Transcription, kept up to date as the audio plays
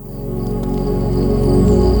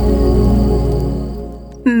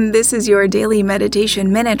This is your daily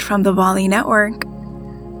meditation minute from the Volley Network.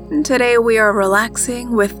 Today we are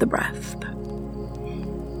relaxing with the breath.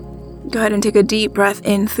 Go ahead and take a deep breath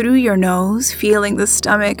in through your nose, feeling the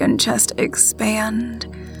stomach and chest expand.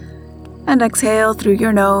 And exhale through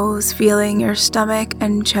your nose, feeling your stomach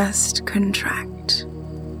and chest contract.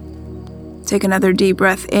 Take another deep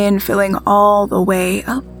breath in, filling all the way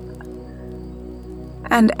up.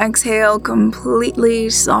 And exhale, completely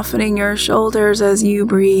softening your shoulders as you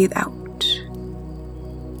breathe out.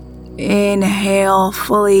 Inhale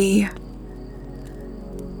fully.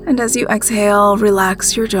 And as you exhale,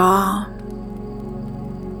 relax your jaw.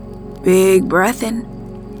 Big breath in.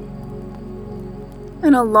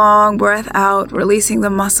 And a long breath out, releasing the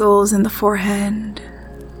muscles in the forehead.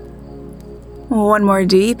 One more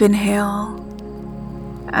deep inhale.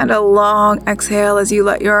 And a long exhale as you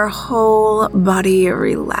let your whole body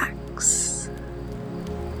relax.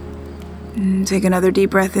 And take another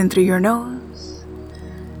deep breath in through your nose.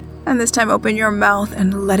 And this time open your mouth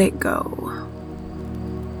and let it go.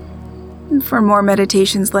 And for more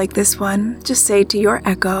meditations like this one, just say to your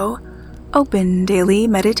echo, "Open daily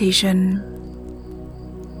meditation."